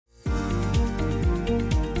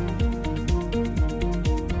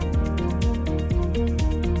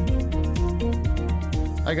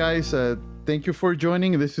Hi guys, thank you for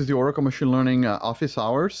joining. This is the Oracle Machine Learning office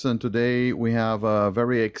hours, and today we have a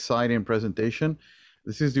very exciting presentation.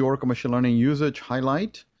 This is the Oracle Machine Learning Usage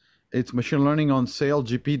Highlight. It's machine learning on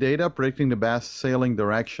SailGP data, predicting the best sailing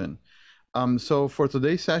direction. So for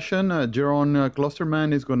today's session, Jeroen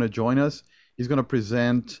Kloosterman is going to join us. He's going to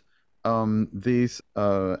present this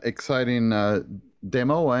exciting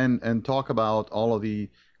demo and talk about all of the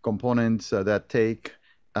components that take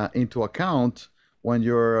into account when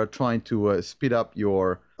you're trying to speed up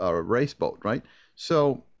your race boat, right?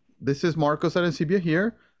 So this is Marcos Arencibia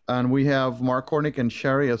here, and we have Mark Hornick and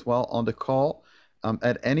Sherry as well on the call.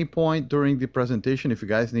 At any point during the presentation, if you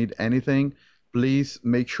guys need anything, please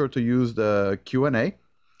make sure to use the Q&A.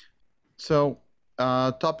 So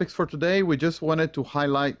topics for today, we just wanted to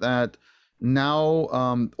highlight that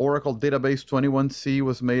now Oracle Database 21c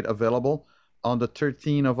was made available on the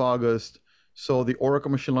 13th of August. So the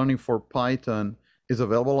Oracle Machine Learning for Python is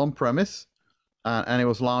available on premise, and it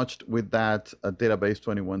was launched with that Database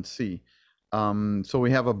 21c. So we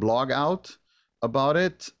have a blog out about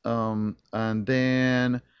it, and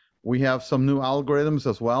then we have some new algorithms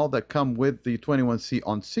as well that come with the 21c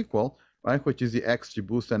on SQL, right, which is the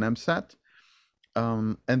XGBoost and MSAT.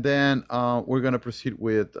 And then we're going to proceed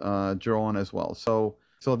with Jeroen as well. So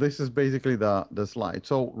this is basically the slide.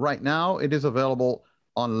 So right now it is available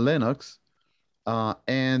on Linux,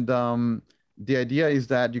 and the idea is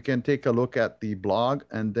that you can take a look at the blog,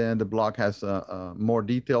 and then the blog has more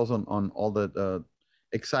details on all the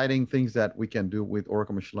exciting things that we can do with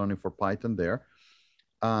Oracle Machine Learning for Python there.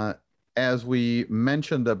 As we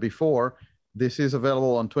mentioned before, this is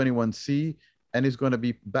available on 21c, and is going to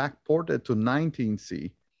be backported to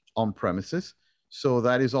 19c on premises. So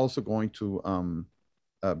that is also going to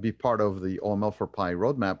be part of the OML for Pi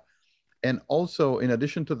roadmap. And also, in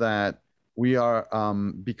addition to that, we are,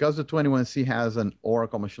 because the 21c has an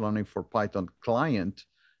Oracle Machine Learning for Python client,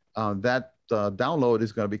 that download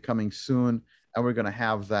is going to be coming soon, and we're going to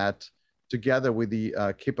have that together with the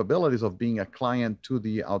capabilities of being a client to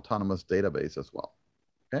the autonomous database as well.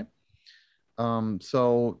 Okay,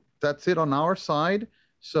 so that's it on our side.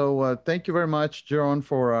 So thank you very much, Jeroen,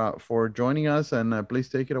 for joining us, and please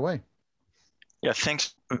take it away. Yeah,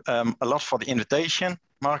 thanks a lot for the invitation,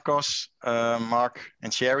 Marcos, Mark,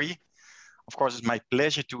 and Sherry. Of course, it's my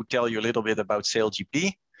pleasure to tell you a little bit about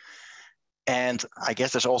SailGP. And I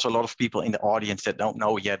guess there's also a lot of people in the audience that don't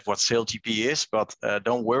know yet what SailGP is, but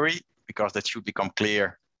don't worry, because that should become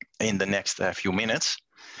clear in the next few minutes.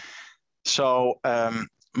 So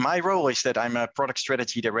my role is that I'm a product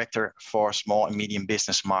strategy director for small and medium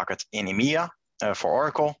business market in EMEA for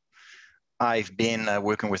Oracle. I've been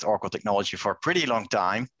working with Oracle technology for a pretty long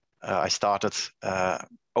time. I started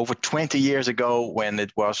over 20 years ago when it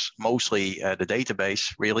was mostly the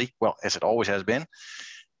database, really, well, as it always has been,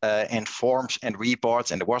 and forms and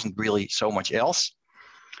reports, and there wasn't really so much else.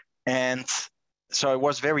 And so I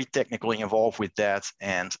was very technically involved with that,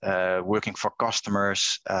 and working for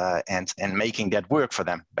customers and making that work for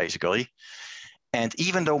them, basically. And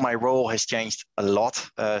even though my role has changed a lot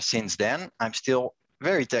since then, I'm still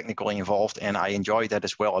very technically involved, and I enjoy that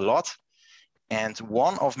as well a lot. And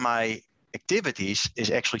one of my activities is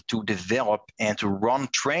actually to develop and to run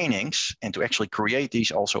trainings and to actually create these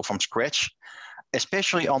also from scratch,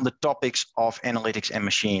 especially on the topics of analytics and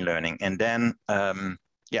machine learning, and then and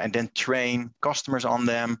then train customers on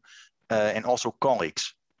them and also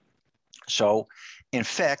colleagues. So in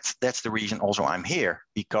fact, that's the reason also I'm here,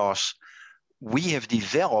 because we have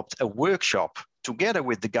developed a workshop together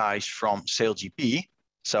with the guys from SailGP.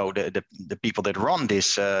 So the people that run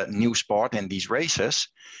this new sport and these races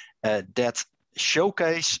that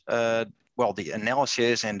showcase well, the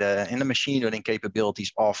analysis and the machine learning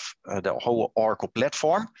capabilities of the whole Oracle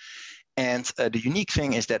platform. And the unique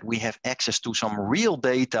thing is that we have access to some real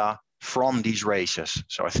data from these races.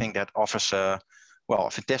 So I think that offers a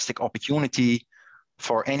fantastic opportunity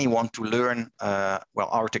for anyone to learn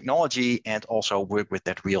our technology and also work with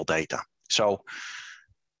that real data. So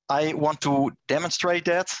I want to demonstrate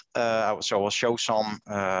that. So I'll show some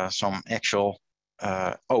actual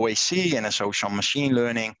OAC and also some machine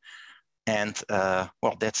learning, and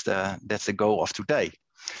that's the goal of today.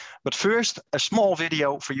 But first, a small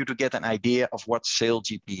video for you to get an idea of what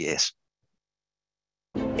SailGP is.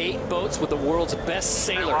 8 boats with the world's best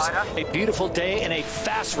sailors. A beautiful day and a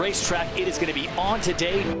fast racetrack. It is going to be on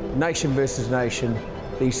today. Nation versus nation.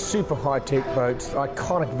 These super high-tech boats,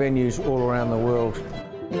 iconic venues all around the world.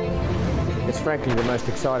 It's frankly the most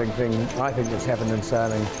exciting thing I think that's happened in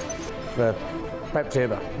sailing for perhaps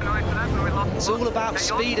ever. It's all about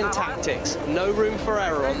speed and tactics. No room for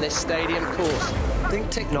error on this stadium course. I think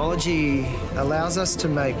technology allows us to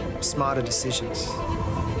make smarter decisions.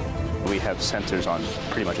 We have sensors on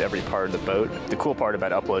pretty much every part of the boat. The cool part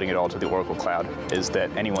about uploading it all to the Oracle Cloud is that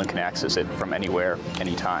anyone can access it from anywhere,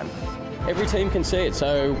 anytime. Every team can see it,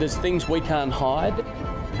 so there's things we can't hide.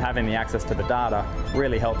 Having the access to the data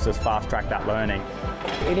really helps us fast track that learning.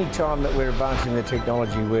 Any time that we're advancing the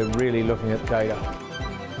technology, we're really looking at data.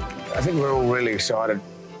 I think we're all really excited.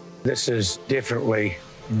 This is definitely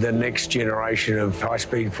the next generation of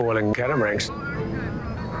high-speed foiling catamarans.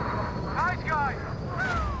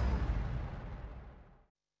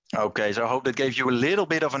 Okay, so I hope that gave you a little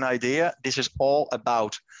bit of an idea. This is all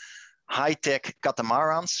about high-tech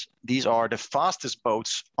catamarans. These are the fastest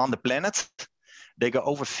boats on the planet. They go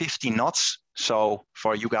over 50 knots. So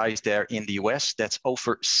for you guys there in the US, that's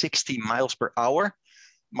over 60 miles per hour.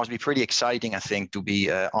 Must be pretty exciting, I think, to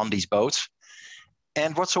be on these boats.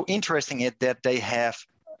 And what's so interesting is that they have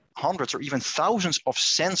hundreds or even thousands of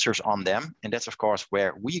sensors on them. And that's, of course,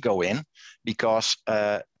 where we go in, because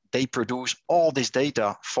they produce all this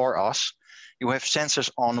data for us. You have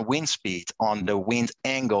sensors on wind speed, on the wind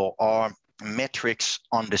angle, or metrics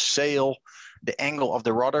on the sail, the angle of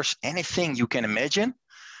the rudders, anything you can imagine,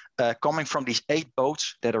 coming from these 8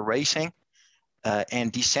 boats that are racing.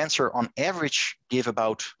 And these sensors on average give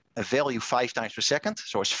about a value 5 times per second.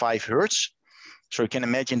 So it's 5 hertz. So you can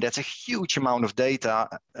imagine that's a huge amount of data,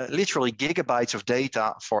 literally gigabytes of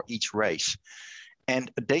data for each race.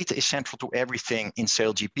 And data is central to everything in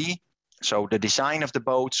SailGP. So the design of the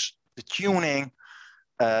boats, the tuning,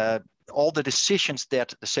 all the decisions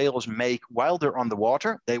that the sailors make while they're on the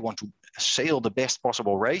water, they want to sail the best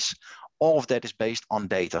possible race. All of that is based on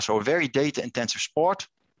data. So a very data intensive sport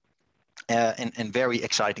and very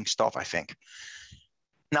exciting stuff, I think.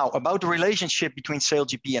 Now, about the relationship between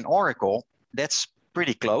SailGP and Oracle, that's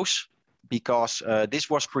pretty close, because this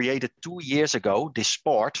was created 2 years ago, this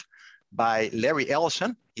sport, by Larry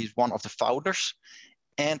Ellison. He's one of the founders,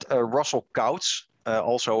 and Russell Couts,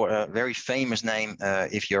 also a very famous name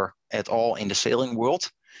if you're at all in the sailing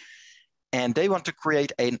world. And they want to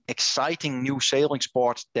create an exciting new sailing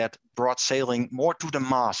sport that brought sailing more to the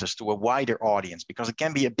masses, to a wider audience, because it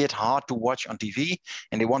can be a bit hard to watch on TV,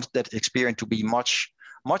 and they wanted that experience to be much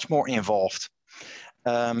more involved.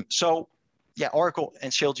 So yeah, Oracle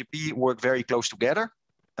and SailGP work very close together.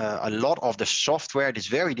 A lot of the software, this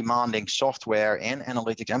very demanding software and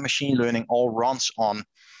analytics and machine learning, all runs on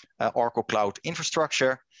Oracle Cloud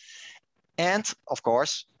infrastructure. And of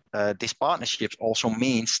course, this partnership also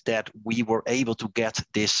means that we were able to get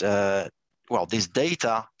this, this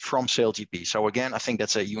data from SailGP. So again, I think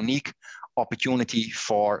that's a unique opportunity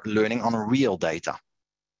for learning on real data.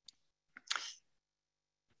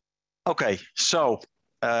 Okay, so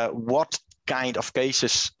what kind of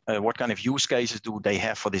cases, what kind of use cases do they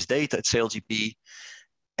have for this data at SailGP,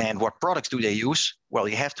 and what products do they use? Well,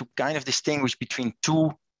 you have to kind of distinguish between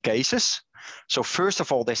 2 cases. So first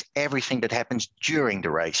of all, there's everything that happens during the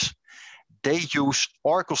race. They use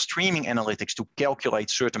Oracle Streaming Analytics to calculate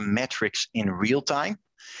certain metrics in real time.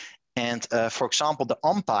 And for example, the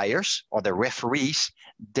umpires or the referees,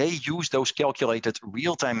 they use those calculated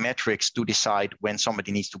real-time metrics to decide when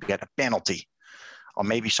somebody needs to get a penalty, or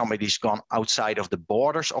maybe somebody's gone outside of the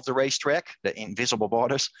borders of the racetrack, the invisible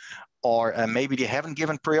borders, or maybe they haven't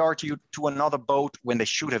given priority to another boat when they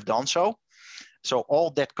should have done so. So all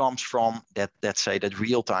that comes from that, let's say, that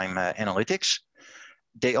real-time analytics.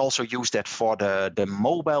 They also use that for the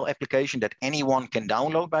mobile application that anyone can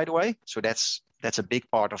download, by the way. So that's a big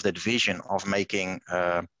part of that vision of making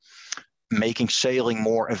sailing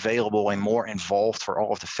more available and more involved for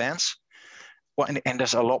all of the fans. Well, and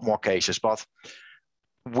there's a lot more cases, but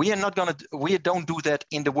we don't do that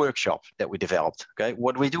in the workshop that we developed. Okay,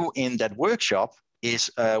 what we do in that workshop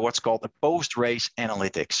is what's called a post-race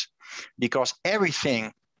analytics, because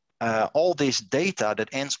everything, all this data that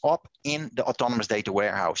ends up in the autonomous data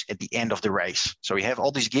warehouse at the end of the race. So we have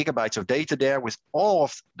all these gigabytes of data there with all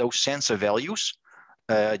of those sensor values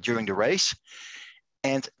during the race.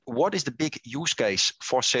 And what is the big use case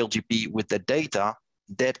for SailGP with the data?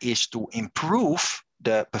 That is to improve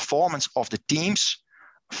the performance of the teams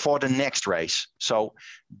for the next race. So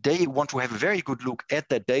they want to have a very good look at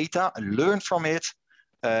that data, learn from it.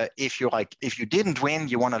 If you didn't win,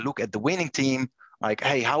 you want to look at the winning team, like,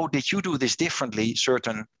 hey, how did you do this differently,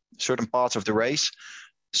 certain parts of the race,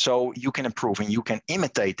 so you can improve and you can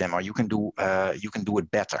imitate them, or you can do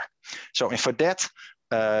it better. So, and for that,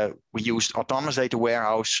 we used autonomous data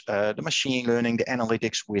warehouse, the machine learning, the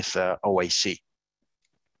analytics with OAC.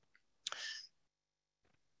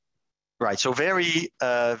 Right. So very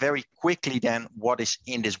quickly then, what is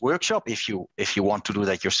in this workshop, if you want to do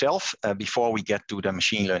that yourself, before we get to the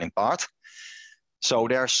machine learning part. So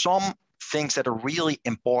there are some things that are really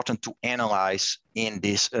important to analyze in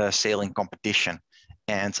this sailing competition.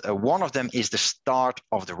 And one of them is the start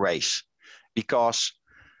of the race. Because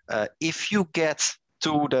if you get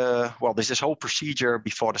to there's this whole procedure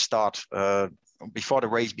before the start, before the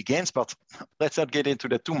race begins, but let's not get into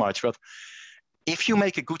that too much. But if you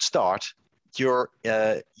make a good start, you're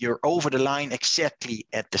over the line exactly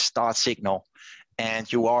at the start signal,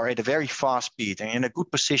 and you are at a very fast speed and in a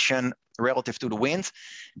good position relative to the wind.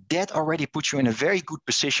 That already puts you in a very good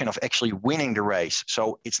position of actually winning the race.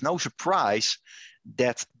 So it's no surprise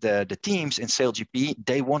that the teams in SailGP,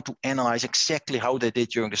 they want to analyze exactly how they did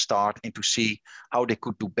during the start and to see how they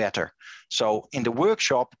could do better. So in the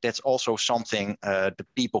workshop, that's also something the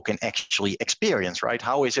people can actually experience, right?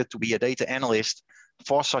 How is it to be a data analyst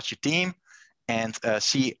for such a team, and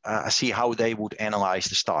see how they would analyze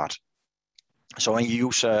the start. So and you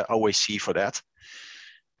use OAC for that.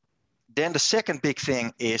 Then the second big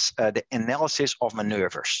thing is the analysis of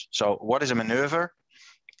maneuvers. So what is a maneuver?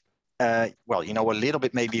 Well, you know a little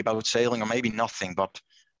bit maybe about sailing, or maybe nothing, but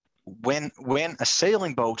when a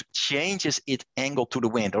sailing boat changes its angle to the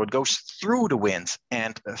wind, or it goes through the wind,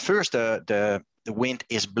 and first the wind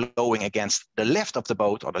is blowing against the left of the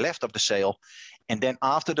boat or the left of the sail, and then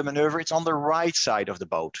after the maneuver, it's on the right side of the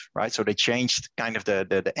boat, right? So they changed kind of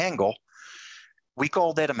the angle. We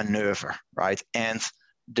call that a maneuver, right? And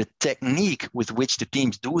the technique with which the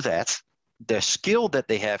teams do that, the skill that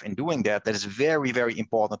they have in doing that, that is very, very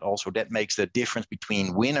important also. That makes the difference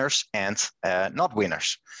between winners and not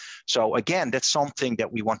winners. So again, that's something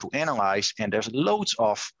that we want to analyze, and there's loads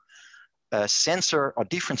of sensor or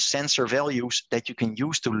different sensor values that you can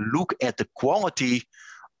use to look at the quality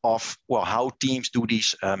of, well, how teams do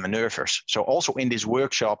these maneuvers. So also in this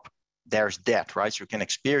workshop, there's that, right? So you can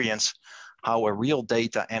experience how a real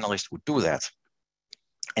data analyst would do that.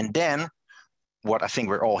 And then what I think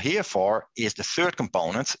we're all here for is the third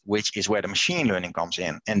component, which is where the machine learning comes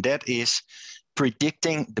in. And that is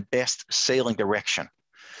predicting the best sailing direction.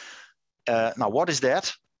 Now, what is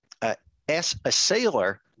that? As a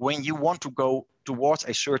sailor, when you want to go towards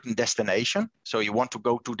a certain destination, so you want to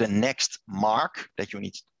go to the next mark that you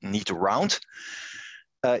need to round,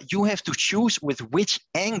 you have to choose with which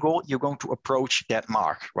angle you're going to approach that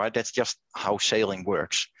mark, right? That's just how sailing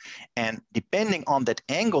works. And depending on that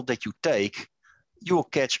angle that you take, you will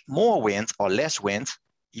catch more wind or less wind,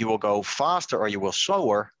 you will go faster or you will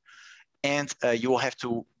slower, and you will have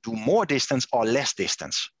to do more distance or less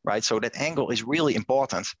distance, right? So that angle is really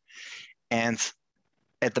important. And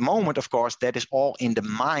at the moment, of course, that is all in the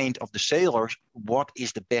mind of the sailors, what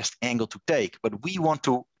is the best angle to take. But we want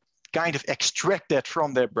to kind of extract that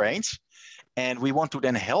from their brains. And we want to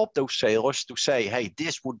then help those sailors to say, hey,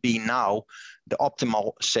 this would be now the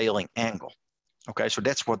optimal sailing angle. Okay, so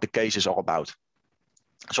that's what the case is all about.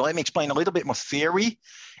 So let me explain a little bit more theory,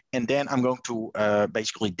 and then I'm going to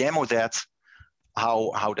basically demo that,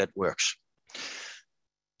 how that works.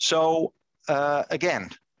 So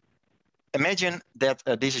again, imagine that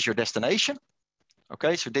this is your destination.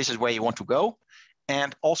 Okay, so this is where you want to go.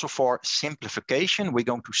 And also for simplification, we're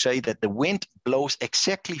going to say that the wind blows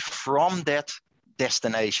exactly from that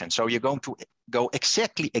destination. So you're going to go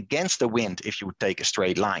exactly against the wind if you would take a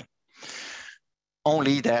straight line.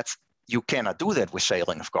 Only that you cannot do that with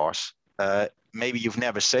sailing, of course. Maybe you've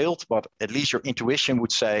never sailed, but at least your intuition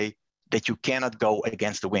would say that you cannot go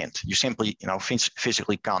against the wind. You simply,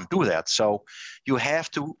 physically can't do that. So you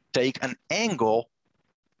have to take an angle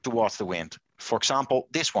towards the wind. For example,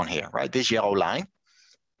 this one here, right? This yellow line.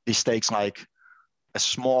 This takes like a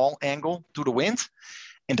small angle to the wind.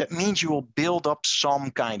 And that means you will build up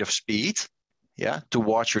some kind of speed,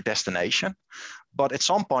 towards your destination. But at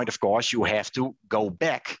some point, of course, you have to go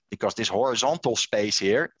back, because this horizontal space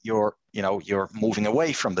here, you're moving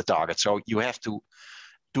away from the target. So you have to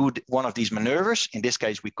do one of these maneuvers. In this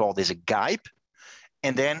case, we call this a guide.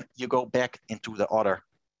 And then you go back into the other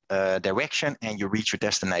direction and you reach your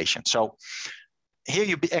destination. So here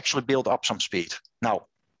you actually build up some speed. Now,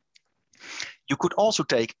 you could also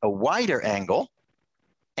take a wider angle,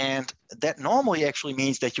 and that normally actually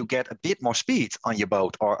means that you get a bit more speed on your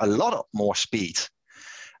boat, or a lot more speed.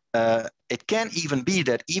 It can even be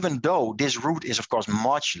that even though this route is, of course,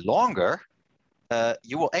 much longer,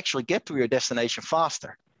 you will actually get to your destination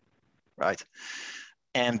faster, right?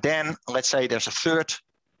 And then let's say there's a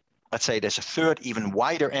third, even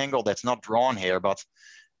wider angle that's not drawn here, but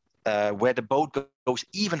where the boat goes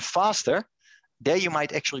even faster, there you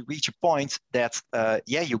might actually reach a point that,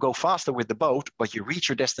 yeah, you go faster with the boat, but you reach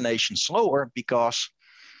your destination slower because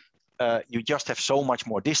you just have so much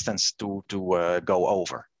more distance to go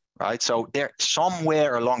over, right? So there,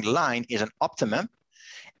 somewhere along the line is an optimum,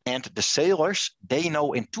 and the sailors, they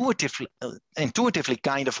know intuitively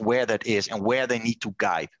kind of where that is and where they need to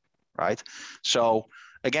guide, right? So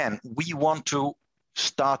again, we want to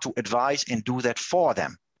start to advise and do that for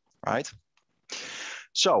them, right?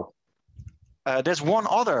 So there's one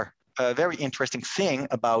other very interesting thing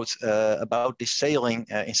about this sailing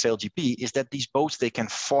in SailGP is that these boats, they can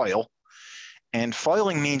foil. And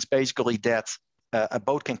foiling means basically that a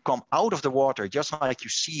boat can come out of the water just like you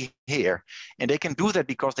see here. And they can do that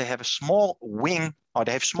because they have a small wing, or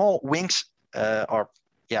they have small wings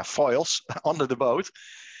foils under the boat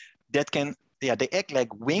that can, they act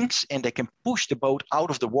like wings, and they can push the boat out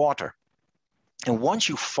of the water. And once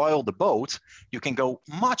you foil the boat, you can go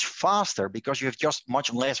much faster because you have just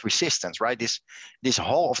much less resistance, right? This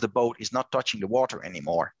hull of the boat is not touching the water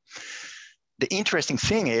anymore. The interesting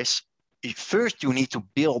thing is, first you need to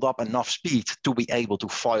build up enough speed to be able to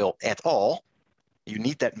foil at all. You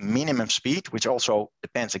need that minimum speed, which also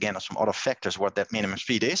depends again on some other factors what that minimum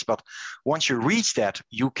speed is. But once you reach that,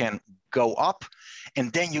 you can go up,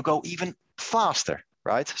 and then you go even faster,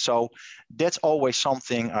 right? So that's always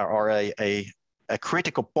something, or a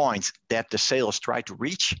critical point that the sailors try to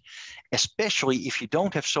reach, especially if you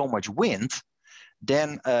don't have so much wind.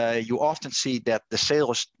 Then you often see that the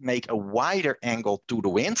sailors make a wider angle to the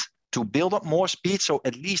wind to build up more speed, so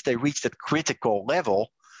at least they reach that critical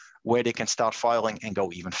level where they can start foiling and go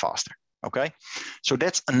even faster, okay? So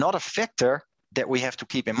that's another factor that we have to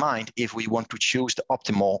keep in mind if we want to choose the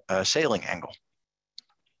optimal sailing angle.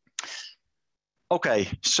 Okay,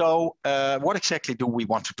 so what exactly do we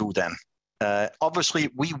want to do then? Obviously,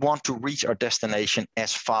 we want to reach our destination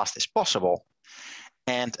as fast as possible.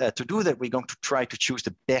 And to do that, we're going to try to choose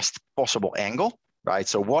the best possible angle, right?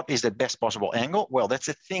 So what is the best possible angle? Well, that's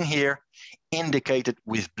the thing here indicated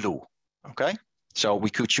with blue, okay? So we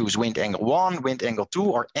could choose wind angle 1, wind angle 2,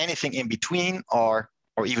 or anything in between, or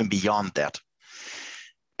even beyond that.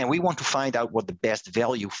 And we want to find out what the best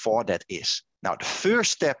value for that is. Now, the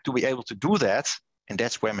first step to be able to do that, and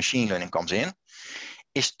that's where machine learning comes in,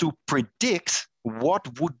 is to predict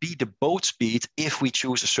what would be the boat speed if we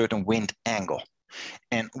choose a certain wind angle.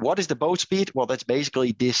 And what is the boat speed? Well, that's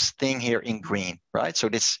basically this thing here in green, right? So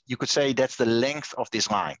this, you could say that's the length of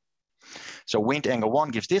this line. So wind angle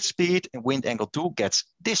 1 gives this speed, and wind angle 2 gets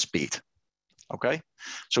this speed, okay?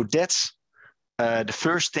 So that's the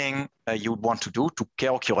first thing you would want to do to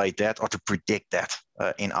calculate that or to predict that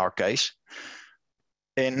in our case.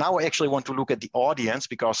 And now I actually want to look at the audience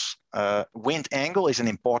because wind angle is an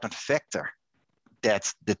important factor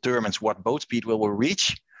that determines what boat speed we will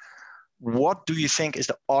reach. What do you think is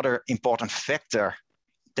the other important factor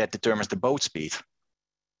that determines the boat speed?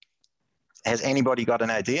 Has anybody got an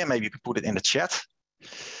idea? Maybe you could put it in the chat.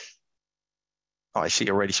 Oh, I see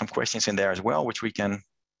already some questions in there as well, which we can,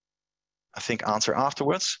 I think, answer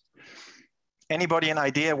afterwards. Anybody an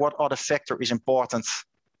idea what other factor is important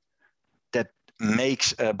that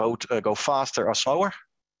makes a boat go faster or slower?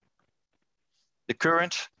 The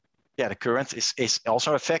current? Yeah, the current is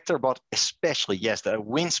also a factor, but especially, yes, the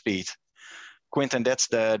wind speed. Quinten, that's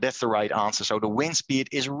the right answer. So the wind speed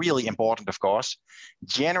is really important, of course.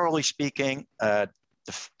 Generally speaking,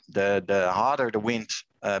 the harder the wind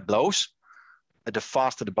blows, the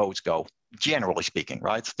faster the boats go. Generally speaking,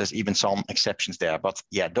 right? There's even some exceptions there, but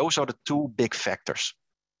yeah, those are the two big factors.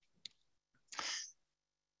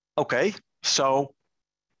 Okay, so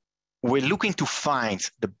we're looking to find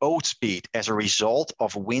the boat speed as a result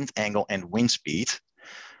of wind angle and wind speed.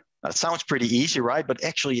 That sounds pretty easy, right? But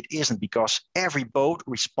actually it isn't, because every boat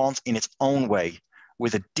responds in its own way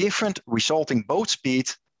with a different resulting boat speed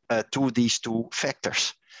to these two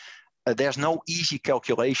factors. There's no easy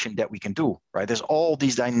calculation that we can do, right? There's all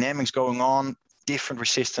these dynamics going on, different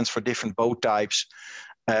resistance for different boat types,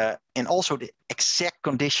 and also the exact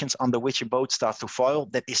conditions under which a boat starts to foil,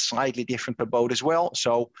 that is slightly different per boat as well.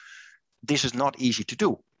 So this is not easy to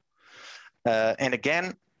do. And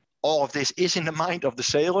again, all of this is in the mind of the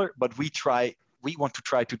sailor, but we want to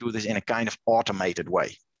try to do this in a kind of automated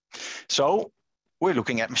way. So we're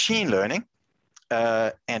looking at machine learning,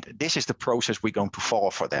 and this is the process we're going to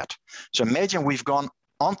follow for that. So imagine we've gone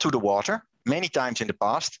onto the water many times in the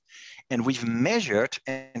past, and we've measured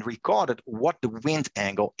and recorded what the wind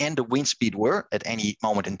angle and the wind speed were at any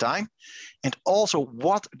moment in time, and also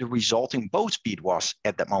what the resulting boat speed was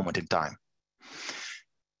at that moment in time.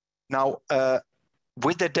 Now,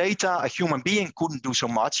 with the data, a human being couldn't do so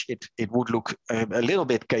much. It would look a little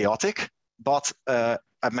bit chaotic, but a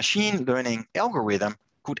machine learning algorithm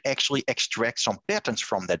could actually extract some patterns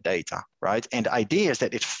from that data, right? And the idea is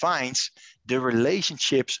that it finds the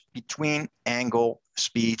relationships between angle,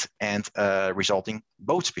 speed, and resulting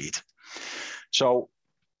boat speed. So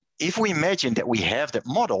if we imagine that we have that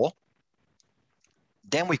model,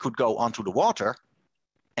 then we could go onto the water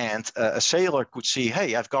and a sailor could see,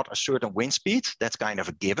 hey, I've got a certain wind speed. That's kind of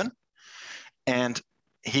a given. And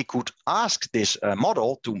he could ask this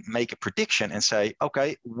model to make a prediction and say,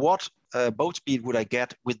 okay, what boat speed would I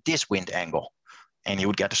get with this wind angle? And he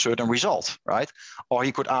would get a certain result, right? Or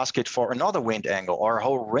he could ask it for another wind angle or a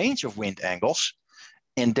whole range of wind angles,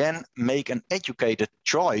 and then make an educated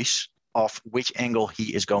choice of which angle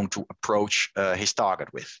he is going to approach his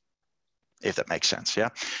target with, if that makes sense, yeah?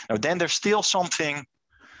 Now, then there's still something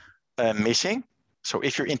missing. So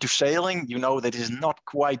if you're into sailing, you know that is not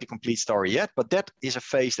quite the complete story yet, but that is a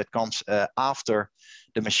phase that comes after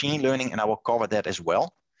the machine learning, and I will cover that as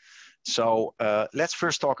well. So let's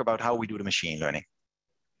first talk about how we do the machine learning.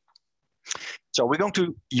 So we're going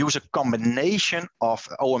to use a combination of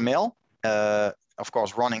OML, of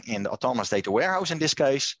course, running in the Autonomous Data Warehouse in this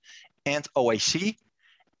case, and OAC.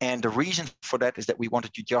 And the reason for that is that we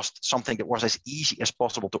wanted to just something that was as easy as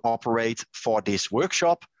possible to operate for this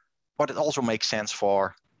workshop, but it also makes sense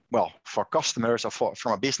for, well, for customers or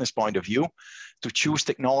from a business point of view, to choose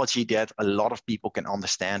technology that a lot of people can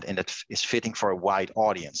understand and that is fitting for a wide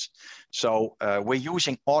audience. So we're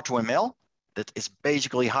using AutoML that is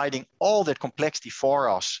basically hiding all that complexity for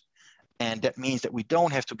us. And that means that we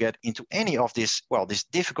don't have to get into any of this, well, this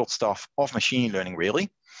difficult stuff of machine learning really.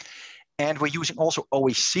 And we're using also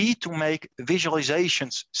OAC to make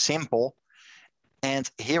visualizations simple. And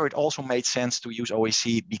here it also made sense to use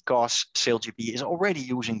OAC because SailGP is already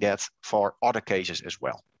using that for other cases as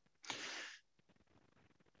well.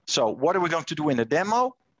 So what are we going to do in the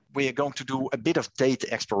demo? We are going to do a bit of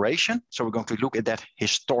data exploration. So we're going to look at that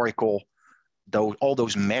historical, all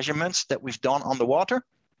those measurements that we've done on the water.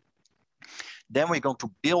 Then we're going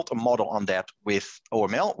to build a model on that with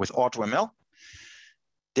OML, with AutoML.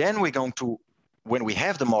 Then we're going to, when we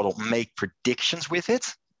have the model, make predictions with it,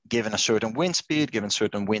 given a certain wind speed, given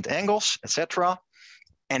certain wind angles, etc.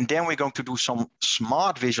 And then we're going to do some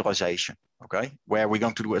smart visualization, okay, where we're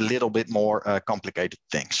going to do a little bit more complicated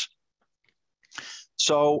things.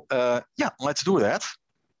 So yeah, let's do that.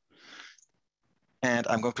 And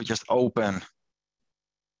I'm going to just open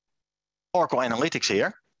Oracle Analytics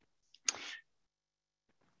here.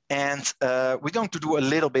 And we're going to do a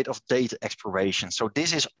little bit of data exploration. So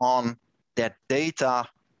this is on that data,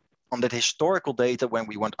 on that historical data when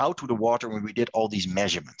we went out to the water, when we did all these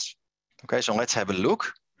measurements. Okay, so let's have a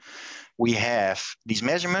look. We have these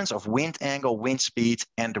measurements of wind angle, wind speed,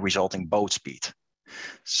 and the resulting boat speed.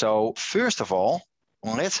 So first of all,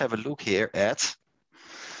 let's have a look here at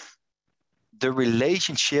the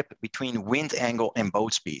relationship between wind angle and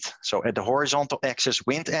boat speed. So at the horizontal axis,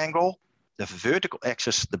 wind angle, the vertical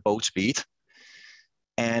axis, the boat speed.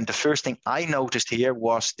 And the first thing I noticed here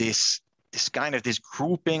was this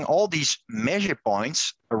grouping, all these measure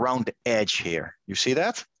points around the edge here. You see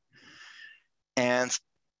that? And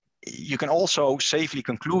you can also safely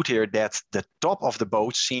conclude here that the top of the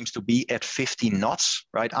boat seems to be at 50 knots,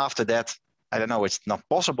 right? After that, I don't know, it's not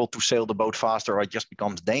possible to sail the boat faster or it just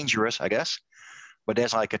becomes dangerous, I guess. But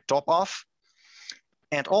there's like a top off.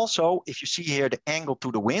 And also, if you see here the angle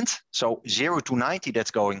to the wind, so 0 to 90,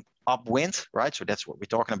 that's going upwind, right? So that's what we're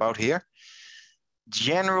talking about here.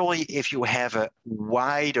 Generally, if you have a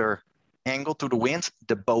wider angle to the wind,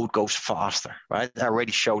 the boat goes faster, right? I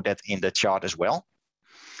already showed that in the chart as well.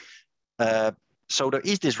 So there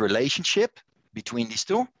is this relationship between these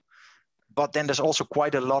two, but then there's also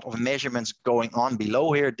quite a lot of measurements going on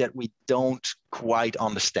below here that we don't quite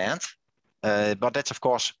understand. But that's, of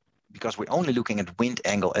course, because we're only looking at wind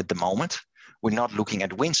angle at the moment. We're not looking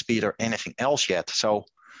at wind speed or anything else yet. So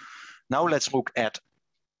now let's look at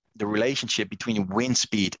the relationship between wind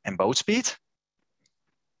speed and boat speed.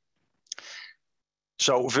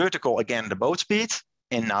 So vertical, again, the boat speed,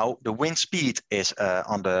 and now the wind speed is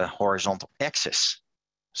on the horizontal axis.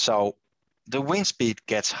 So the wind speed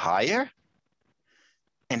gets higher,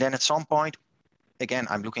 and then at some point, again,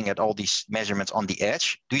 I'm looking at all these measurements on the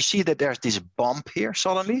edge. Do you see that there's this bump here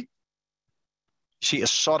suddenly? You see a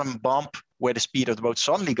sudden bump where the speed of the boat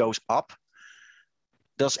suddenly goes up.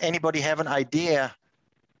 Does anybody have an idea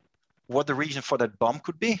what the reason for that bump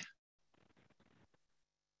could be?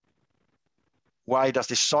 Why does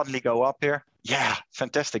this suddenly go up here? Yeah,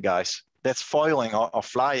 fantastic, guys. That's foiling or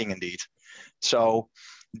flying indeed. So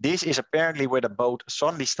this is apparently where the boat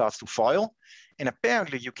suddenly starts to foil. And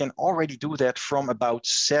apparently you can already do that from about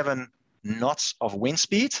 7 knots of wind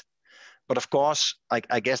speed. But of course,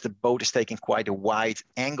 I guess the boat is taking quite a wide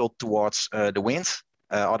angle towards the wind.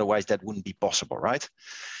 Otherwise, that wouldn't be possible, right?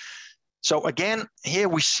 So again, here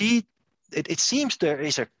we see, it seems there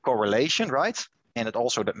is a correlation, right? And it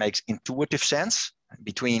also that makes intuitive sense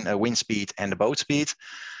between wind speed and the boat speed.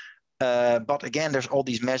 But again, there's all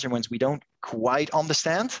these measurements we don't quite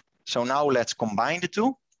understand. So now let's combine the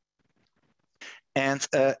two. And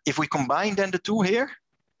if we combine then the two here,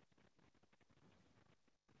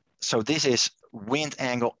 so this is wind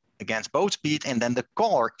angle against boat speed, and then the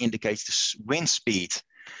color indicates the wind speed.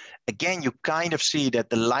 Again, you kind of see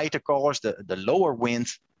that the lighter colors, the lower wind,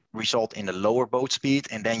 result in the lower boat speed,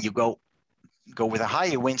 and then you go with a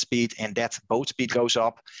higher wind speed, and that boat speed goes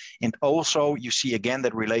up. And also you see again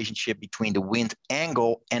that relationship between the wind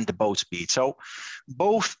angle and the boat speed. So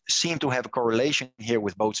both seem to have a correlation here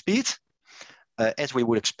with boat speed, as we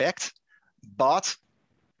would expect. But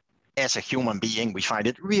as a human being, we find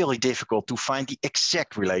it really difficult to find the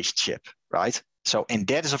exact relationship, right? So, and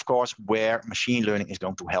that is of course where machine learning is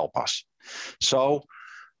going to help us. So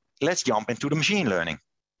let's jump into the machine learning.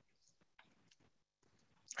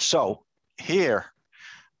 So here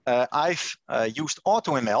I've used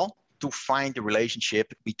AutoML to find the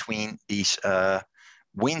relationship between these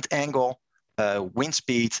wind angle, wind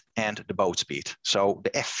speed, and the boat speed. So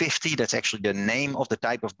the F50, that's actually the name of the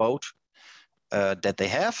type of boat that they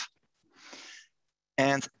have.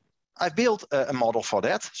 And I've built a model for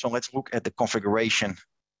that. So let's look at the configuration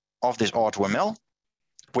of this AutoML.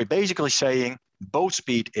 We're basically saying boat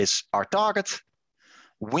speed is our target.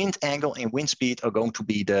 Wind angle and wind speed are going to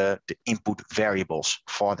be the input variables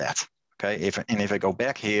for that. Okay, if I go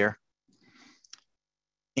back here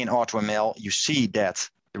in AutoML, you see that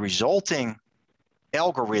the resulting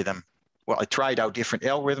algorithm, well, I tried out different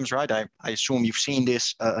algorithms, right? I assume you've seen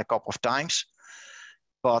this a couple of times.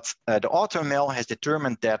 But the AutoML has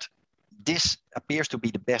determined that this appears to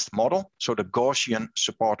be the best model. So the Gaussian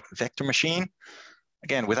support vector machine,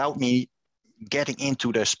 again, without me getting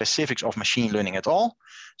into the specifics of machine learning at all.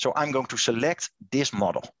 So I'm going to select this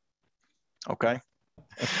model, okay?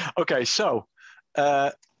 Okay, so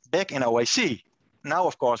back in OAC, now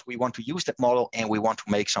of course we want to use that model and we want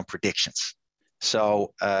to make some predictions.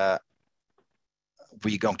 So we're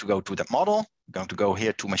going to go to that model, we're going to go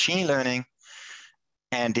here to machine learning.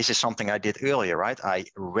 And this is something I did earlier, right? I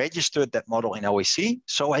registered that model in OAC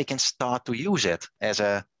so I can start to use it as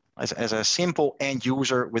a simple end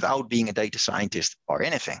user without being a data scientist or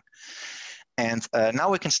anything. And now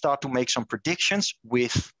we can start to make some predictions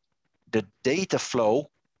with the data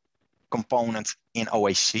flow component in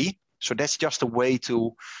OAC. So that's just a way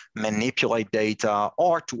to manipulate data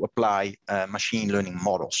or to apply machine learning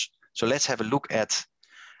models. So let's have a look at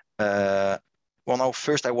well, no,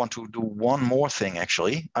 first I want to do one more thing,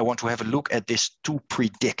 actually. I want to have a look at this to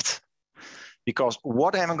predict. Because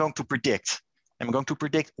what am I going to predict? Am I going to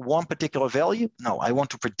predict one particular value? No, I want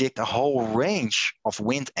to predict a whole range of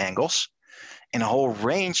wind angles and a whole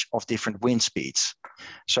range of different wind speeds.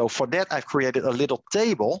 So for that, I've created a little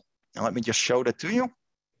table. And let me just show that to you.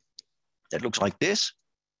 That looks like this.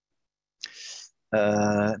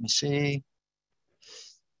 Let me see.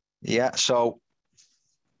 Yeah, so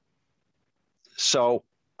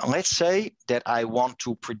let's say that I want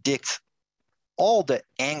to predict all the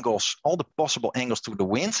angles, all the possible angles to the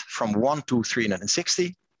wind from 1 to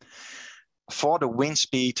 360 for the wind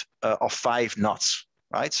speed of 5 knots,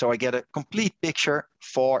 right? So I get a complete picture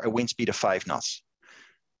for a wind speed of 5 knots.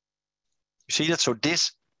 You see that? So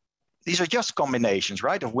these are just combinations,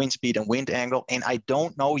 right, of wind speed and wind angle, and I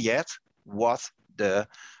don't know yet what the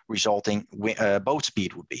resulting boat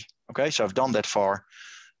speed would be. Okay, so I've done that for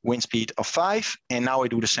wind speed of 5, and now I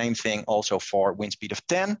do the same thing also for wind speed of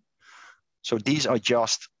 10. So these are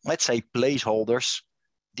just, let's say, placeholders.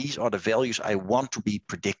 These are the values I want to be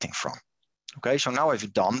predicting from. Okay, so now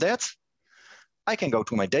I've done that. I can go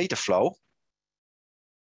to my data flow,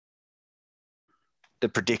 the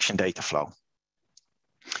prediction data flow.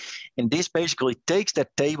 And this basically takes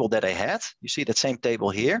that table that I had. You see that same table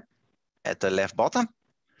here at the left bottom.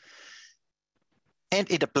 And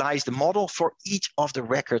it applies the model for each of the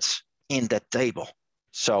records in that table.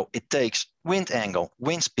 So it takes wind angle,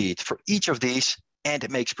 wind speed for each of these, and it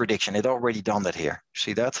makes prediction. It already done that here.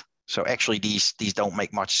 See that? So actually these don't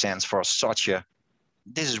make much sense for such a,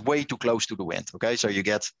 this is way too close to the wind. Okay, so you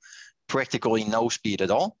get practically no speed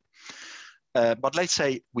at all. But let's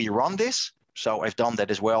say we run this. So I've done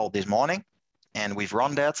that as well this morning, and we've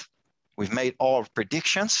run that. We've made all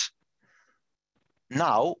predictions.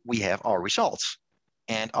 Now we have our results.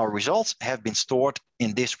 And our results have been stored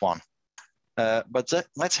in this one. But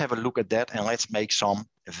let's have a look at that and let's make some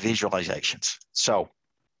visualizations. So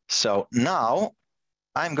now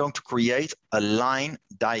I'm going to create a line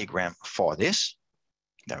diagram for this.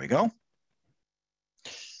 There we go.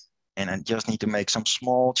 And I just need to make some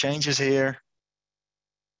small changes here.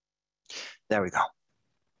 There we go.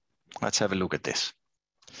 Let's have a look at this.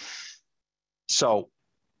 So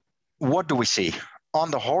what do we see? On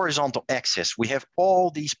the horizontal axis, we have all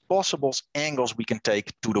these possible angles we can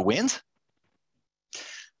take to the wind.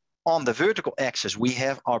 On the vertical axis, we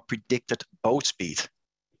have our predicted boat speed.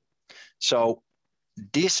 So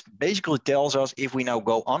this basically tells us if we now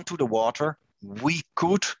go onto the water, we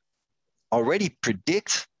could already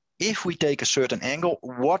predict, if we take a certain angle,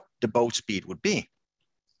 what the boat speed would be,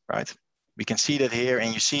 right? We can see that here,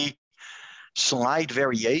 and you see slight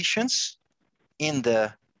variations in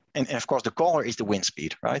the, and of course the color is the wind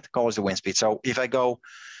speed, right? The color is the wind speed. So if I go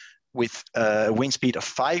with a wind speed of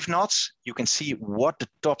 5 knots, you can see what the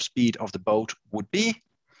top speed of the boat would be.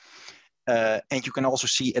 And you can also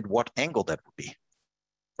see at what angle that would be,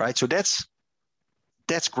 right? So that's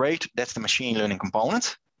great. That's the machine learning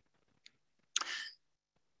component.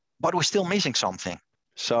 But we're still missing something.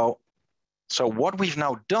 So what we've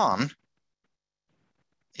now done,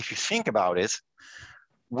 if you think about it,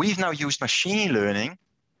 we've now used machine learning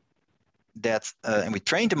that, and we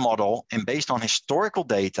trained the model, and based on historical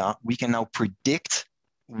data, we can now predict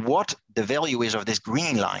what the value is of this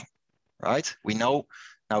green line, right? We know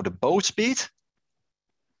now the boat speed.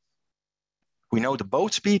 We know the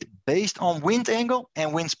boat speed based on wind angle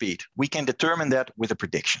and wind speed. We can determine that with a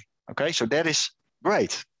prediction, okay? So that is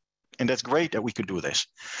great. And that's great that we could do this.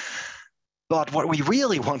 But what we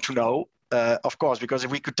really want to know, of course, because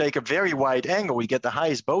if we could take a very wide angle, we get the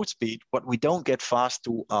highest boat speed, but we don't get fast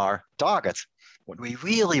to our target. What we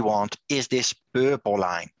really want is this purple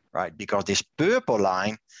line, right? Because this purple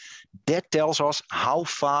line, that tells us how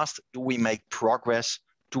fast do we make progress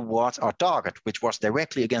towards our target, which was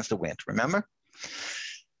directly against the wind, remember?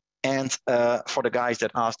 And for the guys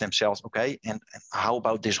that ask themselves, okay, and how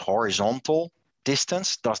about this horizontal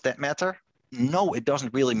distance? Does that matter? No, it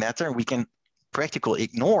doesn't really matter. We can practically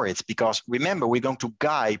ignore it because remember, we're going to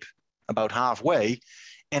guide about halfway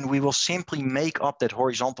and we will simply make up that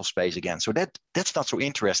horizontal space again. So that's not so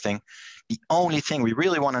interesting. The only thing we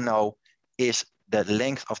really want to know is the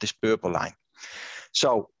length of this purple line.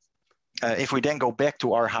 So if we then go back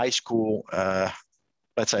to our high school,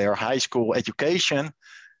 let's say our high school education,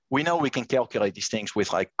 we know we can calculate these things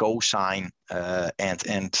with like cosine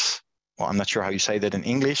and well, I'm not sure how you say that in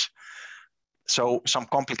English. So some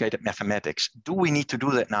complicated mathematics. Do we need to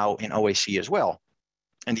do that now in OAC as well?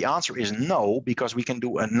 And the answer is no, because we can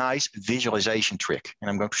do a nice visualization trick. And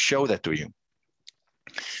I'm going to show that to you.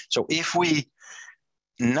 So if we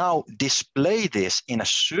now display this in a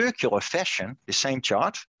circular fashion, the same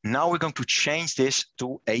chart, now we're going to change this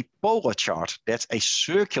to a polar chart. That's a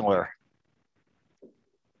circular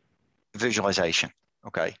visualization.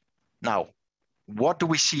 Okay. Now, what do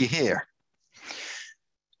we see here?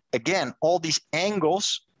 Again, all these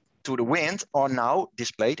angles to the wind are now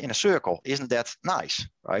displayed in a circle. Isn't that nice,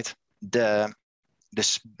 right? The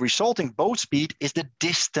resulting boat speed is the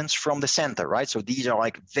distance from the center, right? So these are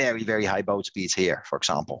like very, very high boat speeds here, for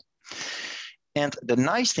example. And the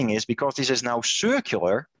nice thing is, because this is now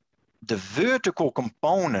circular, the vertical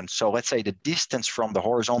component, so let's say the distance from the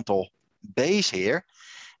horizontal base here,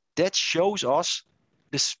 that shows us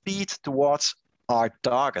the speed towards our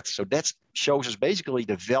target. So that shows us basically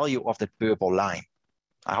the value of the purple line.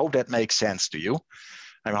 I hope that makes sense to you.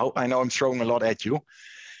 I know I'm throwing a lot at you.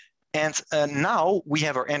 And now we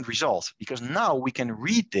have our end result, because now we can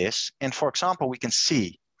read this. And for example, we can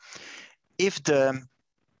see if the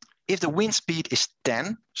wind speed is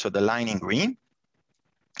 10, so the line in green,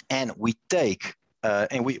 and we take,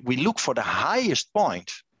 and we look for the highest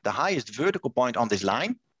point, the highest vertical point on this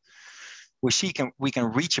line, we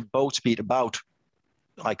can reach a boat speed about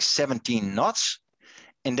like 17 knots.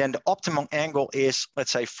 And then the optimum angle is,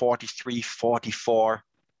 let's say 43, 44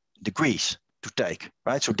 degrees to take,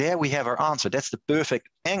 right? So there we have our answer. That's the perfect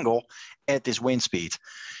angle at this wind speed.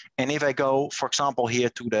 And if I go, for example, here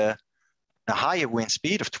to the higher wind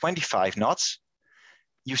speed of 25 knots,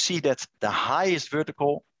 you see that the highest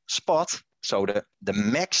vertical spot, so the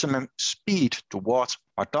maximum speed towards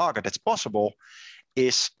our target that's possible,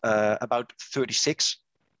 is about 36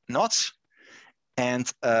 knots.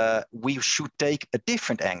 And we should take a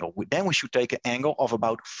different angle. Then we should take an angle of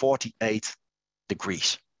about 48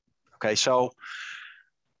 degrees. Okay, so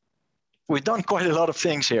we've done quite a lot of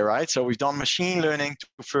things here, right? So we've done machine learning to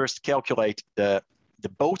first calculate the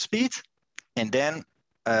boat speed, and then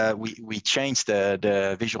we changed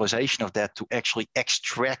the visualization of that to actually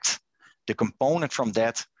extract the component from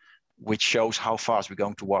that, which shows how fast we're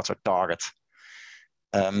going towards our target.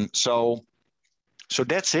 So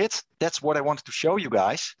that's it. That's what I wanted to show you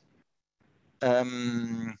guys.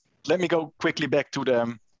 Let me go quickly back to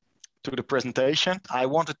the presentation. I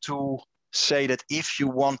wanted to say that if you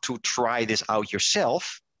want to try this out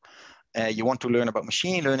yourself, you want to learn about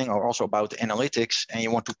machine learning or also about analytics, and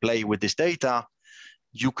you want to play with this data,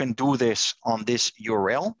 you can do this on this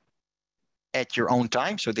URL at your own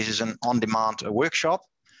time. So this is an on-demand workshop.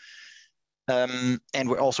 And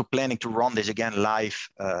we're also planning to run this again live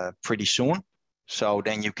pretty soon. So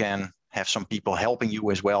then you can have some people helping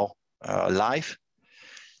you as well live.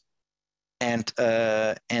 And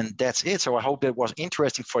that's it. So I hope that was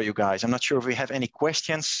interesting for you guys. I'm not sure if we have any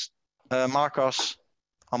questions, Marcos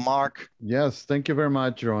or Mark. Yes, thank you very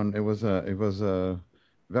much, Jeroen. It was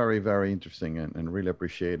very, very interesting and really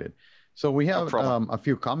appreciate it. So we have a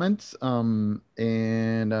few comments, and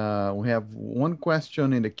we have one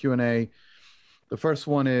question in the Q&A. The first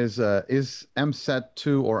one is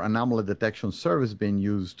MSET2 or anomaly detection service being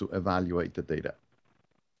used to evaluate the data?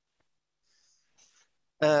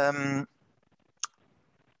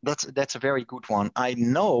 That's a very good one. I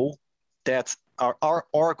know that our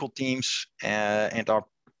Oracle teams and our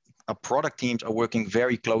product teams are working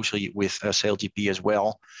very closely with SailGP as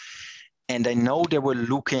well. And I know they were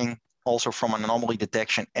looking also from anomaly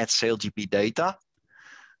detection at SailGP data.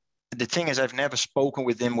 The thing is, I've never spoken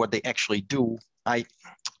with them what they actually do. I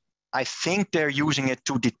think they're using it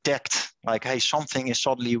to detect, like, hey, something is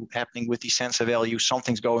suddenly happening with these sensor values,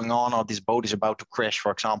 something's going on, or this boat is about to crash,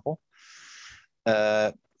 for example.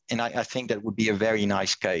 And I think that would be a very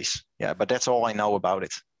nice case. Yeah, but that's all I know about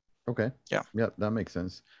it. Okay. Yeah. Yeah, that makes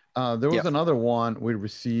sense. There was another one we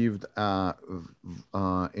received via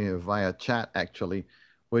chat, actually,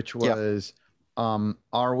 which was,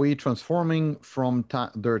 are we transforming from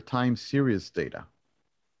their time series data?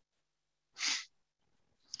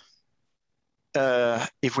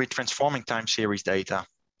 If we're transforming time series data.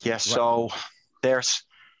 Yes, right. So there's,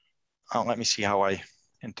 let me see how I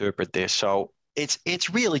interpret this. So it's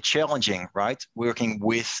really challenging, right? Working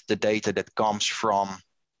with the data that comes from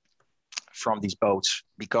these boats,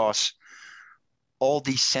 because all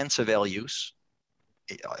these sensor values,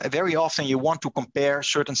 very often you want to compare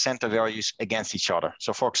certain sensor values against each other.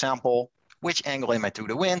 So for example, which angle am I to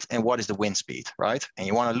the wind and what is the wind speed, right? And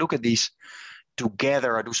you want to look at these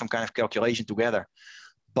together or do some kind of calculation together.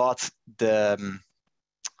 But they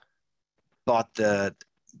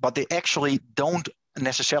actually don't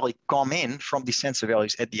necessarily come in from the sensor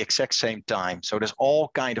values at the exact same time. So there's all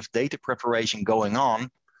kind of data preparation going on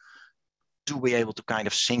to be able to kind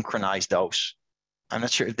of synchronize those. I'm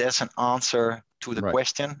not sure if that's an answer to the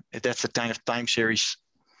question, if that's the kind of time series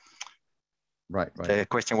the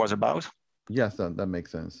question was about. Yes, that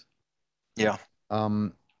makes sense. Yeah.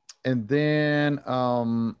 And then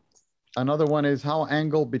another one is how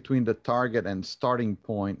angle between the target and starting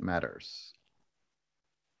point matters.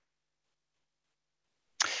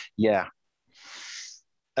 Yeah.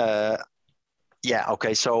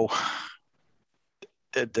 Okay. So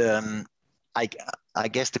I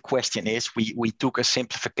guess the question is, we took a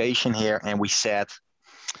simplification here and we said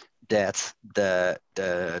that the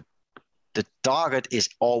target is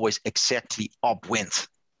always exactly upwind,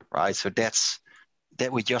 right? So that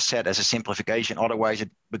we just said as a simplification. Otherwise,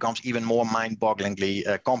 it becomes even more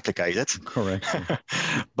mind-bogglingly complicated. Correct.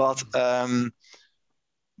 But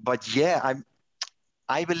yeah,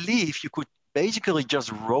 I believe you could basically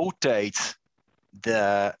just rotate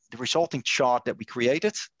the resulting chart that we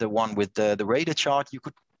created, the one with the radar chart. You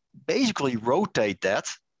could basically rotate that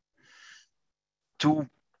to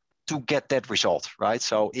get that result, right?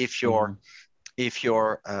 So if your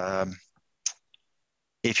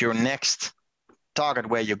next target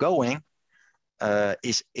where you're going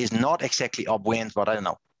is not exactly upwind, but I don't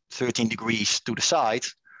know, 13 degrees to the side,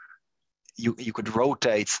 you could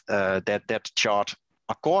rotate that chart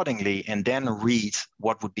accordingly and then read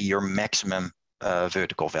what would be your maximum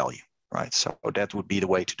vertical value, right? So that would be the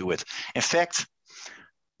way to do it. In fact,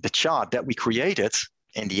 the chart that we created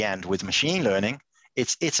in the end with machine learning,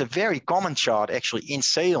 it's a very common chart actually in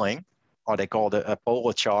sailing, or they call it a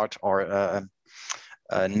polar chart, or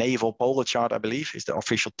a naval polar chart, I believe is the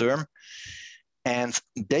official term. And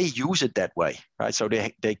they use it that way, right? So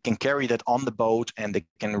they can carry that on the boat and they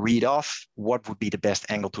can read off what would be the best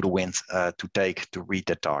angle to the wind to take to read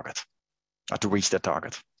that target, or to reach that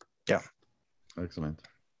target. Yeah. Excellent.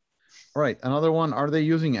 All right, another one. Are they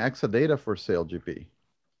using Exadata for SailGP?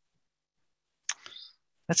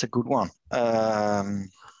 That's a good one. I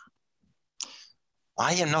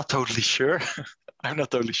am not totally sure. I'm not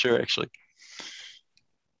totally sure, actually.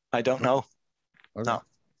 I don't know. Okay. No,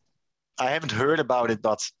 I haven't heard about it,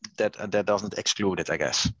 but that doesn't exclude it, I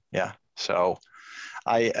guess. Yeah. So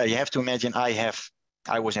you have to imagine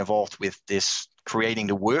I was involved with this creating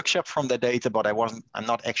the workshop from the data, but I'm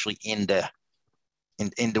not actually in the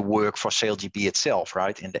work for SailGP itself,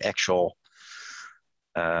 right? In the actual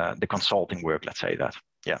the consulting work, let's say that.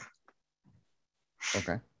 Yeah.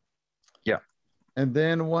 Okay. Yeah. And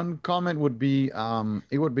then one comment would be,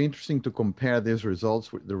 it would be interesting to compare these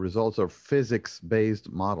results with the results of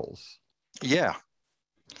physics-based models. Yeah.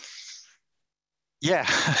 Yeah,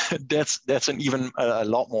 that's an even a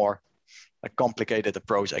lot more a complicated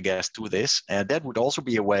approach, I guess, to this. And that would also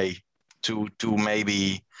be a way to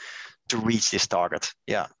maybe to reach this target.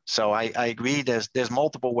 Yeah. So I agree. There's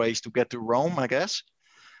multiple ways to get to Rome, I guess.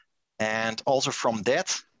 And also from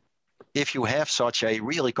that, if you have such a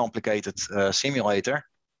really complicated simulator,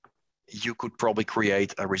 you could probably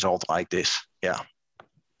create a result like this. Yeah.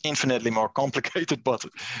 Infinitely more complicated, but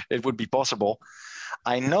it would be possible.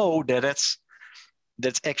 I know that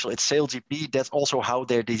that's actually at SailGP. That's also how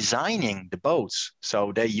they're designing the boats.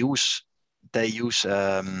 So they use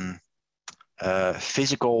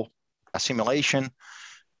physical simulation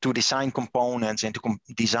to design components and to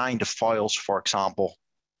design the files, for example.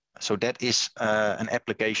 So that is an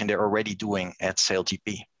application they're already doing at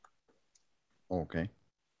SailGP. Okay,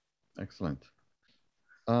 excellent.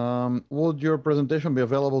 Would your presentation be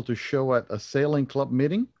available to show at a sailing club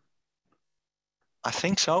meeting? I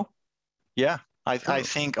think so. Yeah, I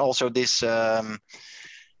think also this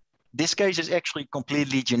this case is actually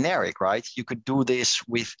completely generic, right? You could do this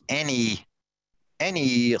with any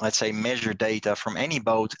let's say measure data from any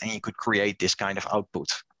boat, and you could create this kind of output.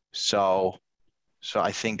 So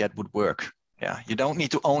I think that would work. Yeah, you don't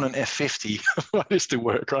need to own an F50 for this to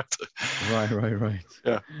work, right? Right.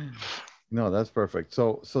 Yeah. No, that's perfect.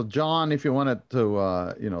 So John, if you wanted to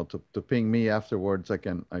to ping me afterwards, I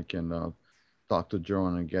can talk to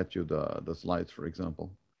Jeroen and get you the slides, for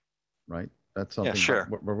example. Right? That's something. Yeah, sure.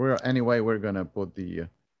 But we're gonna put the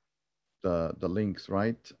links,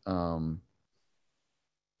 right?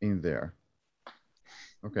 In there.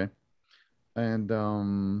 Okay. And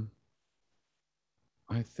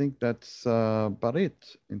I think that's about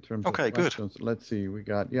it in terms of questions. Good. Let's see. We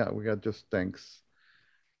got just thanks.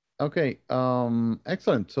 Okay,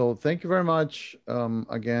 excellent. So thank you very much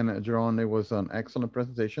again, Jeroen. It was an excellent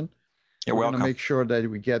presentation. You're welcome. We're gonna make sure that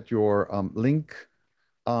we get your link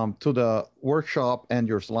to the workshop and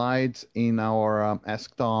your slides in our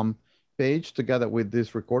Ask Tom page together with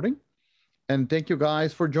this recording. And thank you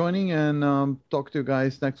guys for joining, and talk to you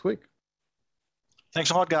guys next week.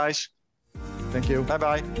 Thanks a lot, guys. Thank you.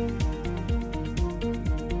 Bye-bye.